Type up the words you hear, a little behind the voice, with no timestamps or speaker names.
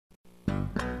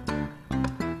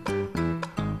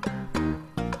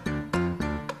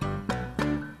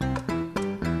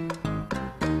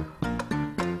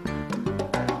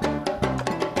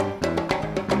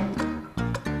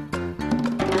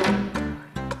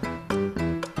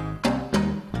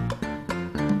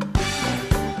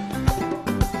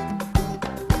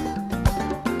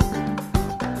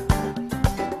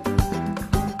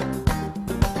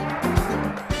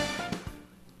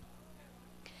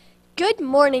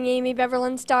morning, Amy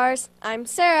Beverland Stars. I'm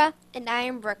Sarah. And I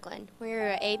am Brooklyn. We are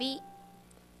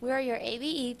your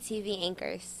ABE TV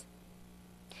anchors.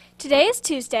 Today is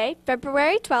Tuesday,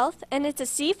 February 12th, and it's a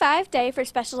C5 day for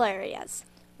special areas.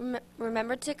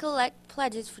 Remember to collect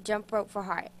pledges for Jump Rope for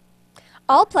Heart.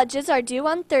 All pledges are due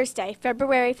on Thursday,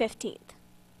 February 15th.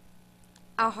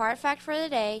 Our heart fact for the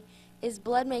day is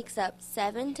blood makes up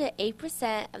 7 to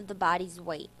 8% of the body's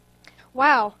weight.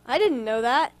 Wow, I didn't know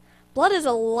that. Blood is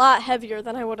a lot heavier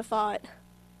than I would have thought.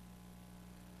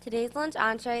 Today's lunch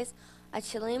entrees are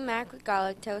chili and mac with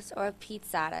garlic toast or a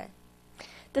pizzata.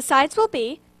 The sides will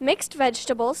be mixed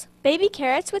vegetables, baby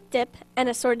carrots with dip, and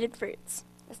assorted fruits.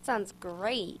 That sounds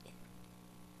great.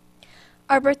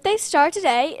 Our birthday star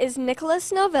today is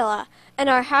Nicholas Novilla, and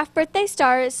our half-birthday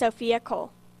star is Sophia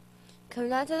Cole. Come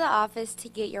down to the office to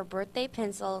get your birthday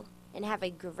pencil and have a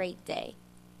great day.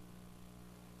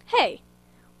 Hey,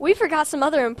 we forgot some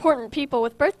other important people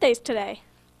with birthdays today.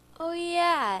 Oh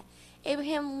yeah,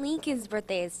 Abraham Lincoln's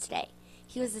birthday is today.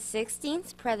 He was the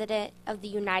 16th President of the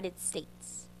United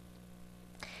States.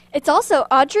 It's also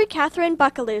Audrey Catherine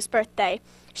Buckaloo's birthday.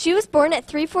 She was born at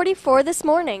 3:44 this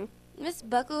morning. Miss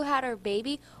Buckaloo had her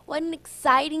baby. What an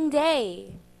exciting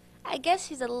day. I guess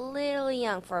she's a little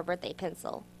young for a birthday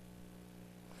pencil.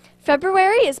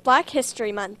 February is Black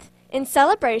History Month. In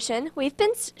celebration, we've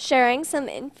been sharing some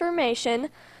information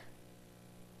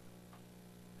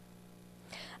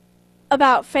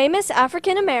about famous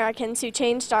African Americans who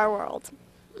changed our world.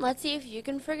 Let's see if you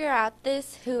can figure out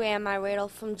this Who Am I riddle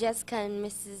from Jessica and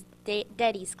Mrs.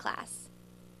 Deddy's class.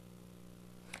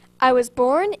 I was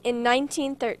born in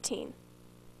 1913.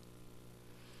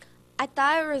 I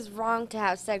thought it was wrong to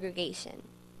have segregation.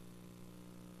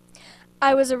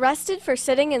 I was arrested for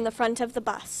sitting in the front of the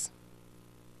bus.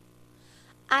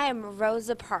 I am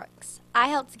Rosa Parks. I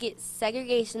helped get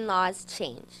segregation laws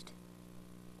changed.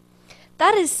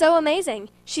 That is so amazing.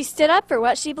 She stood up for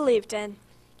what she believed in.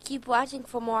 Keep watching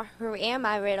for more Who Am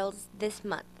I riddles this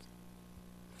month.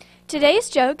 Today's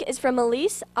joke is from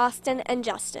Elise, Austin, and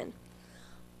Justin.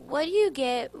 What do you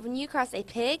get when you cross a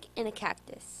pig and a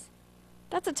cactus?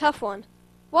 That's a tough one.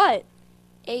 What?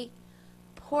 A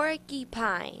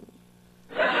porcupine.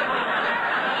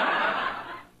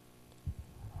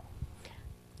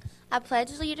 Our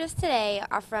pledge leaders today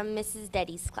are from Mrs.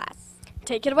 Deddy's class.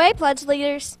 Take it away, pledge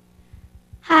leaders.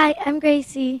 Hi, I'm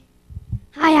Gracie.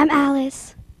 Hi, I'm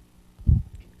Alice.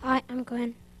 Hi, I'm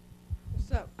Gwen.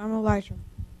 What's up? I'm Elijah.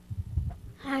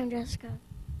 Hi, I'm Jessica.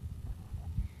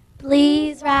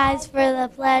 Please rise for the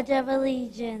Pledge of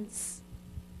Allegiance.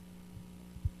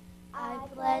 I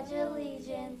pledge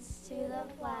allegiance to the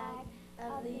flag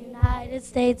of the United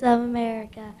States of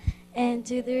America and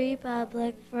to the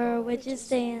republic for which it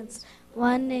stands,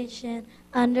 one nation,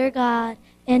 under God,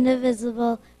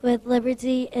 indivisible, with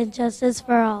liberty and justice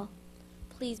for all.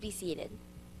 Please be seated.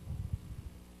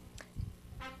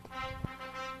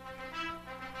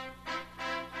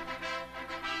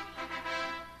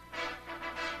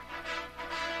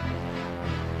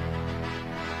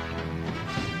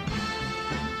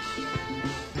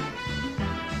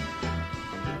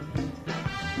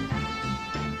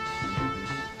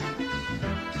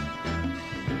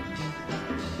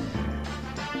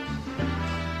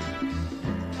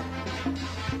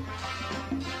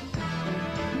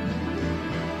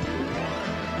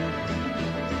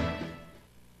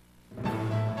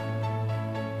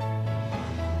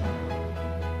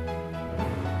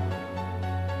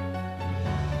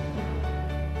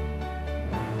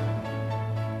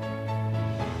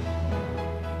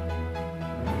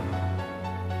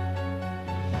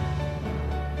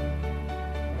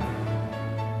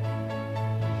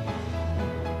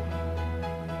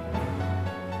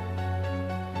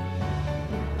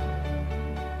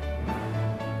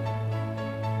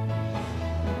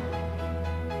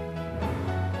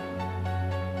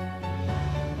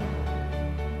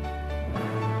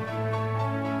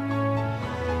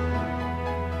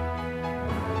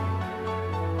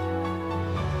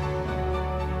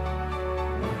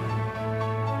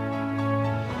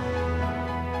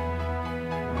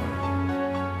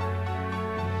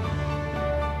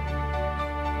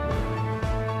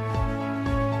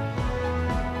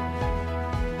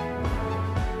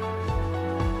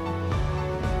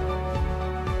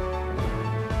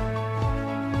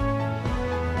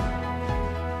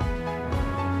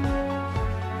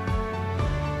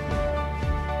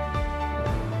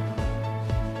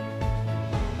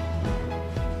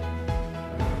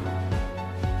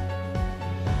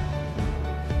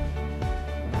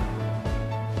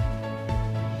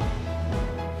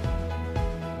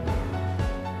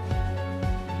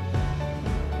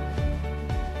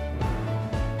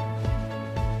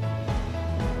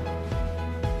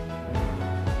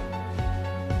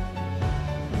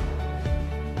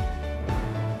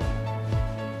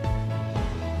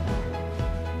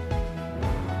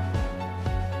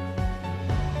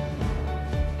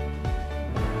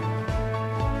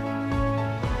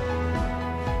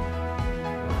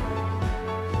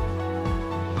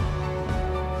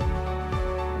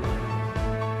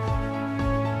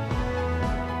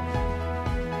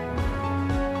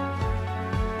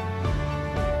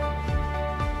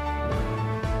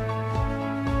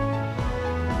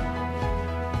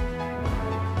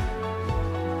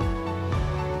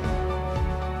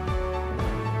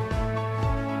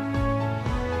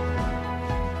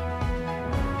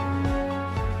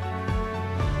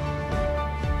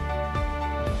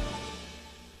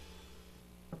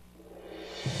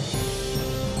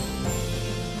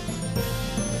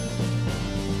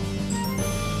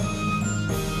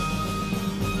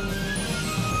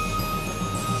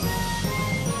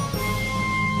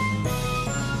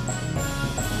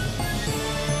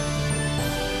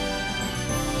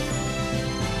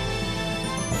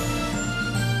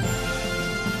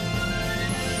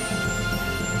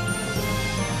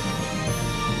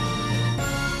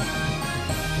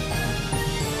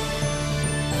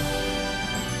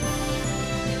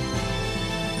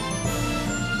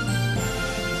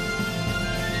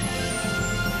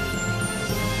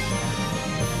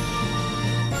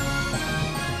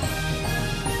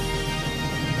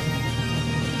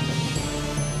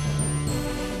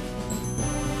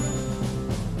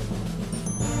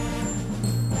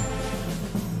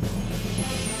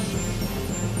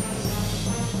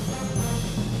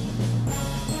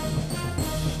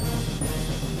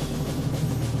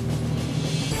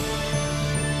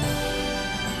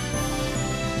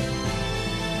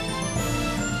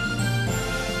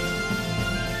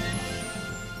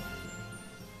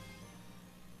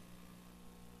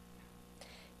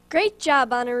 Great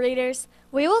job, honor readers.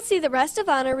 We will see the rest of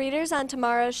honor readers on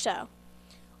tomorrow's show.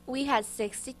 We had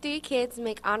 63 kids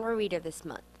make Honor Reader this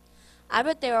month. I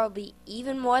bet there will be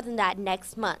even more than that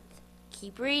next month.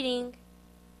 Keep reading.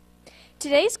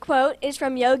 Today's quote is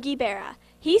from Yogi Berra.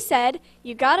 He said,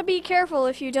 "You gotta be careful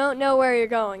if you don't know where you're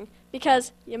going,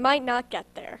 because you might not get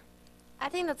there." I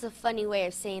think that's a funny way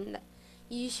of saying that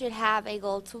you should have a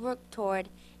goal to work toward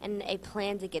and a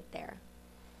plan to get there.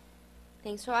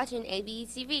 Thanks for watching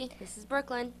ABETV. This is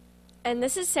Brooklyn. And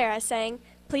this is Sarah saying,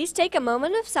 please take a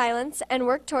moment of silence and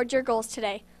work toward your goals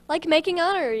today, like making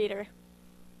Honor Reader.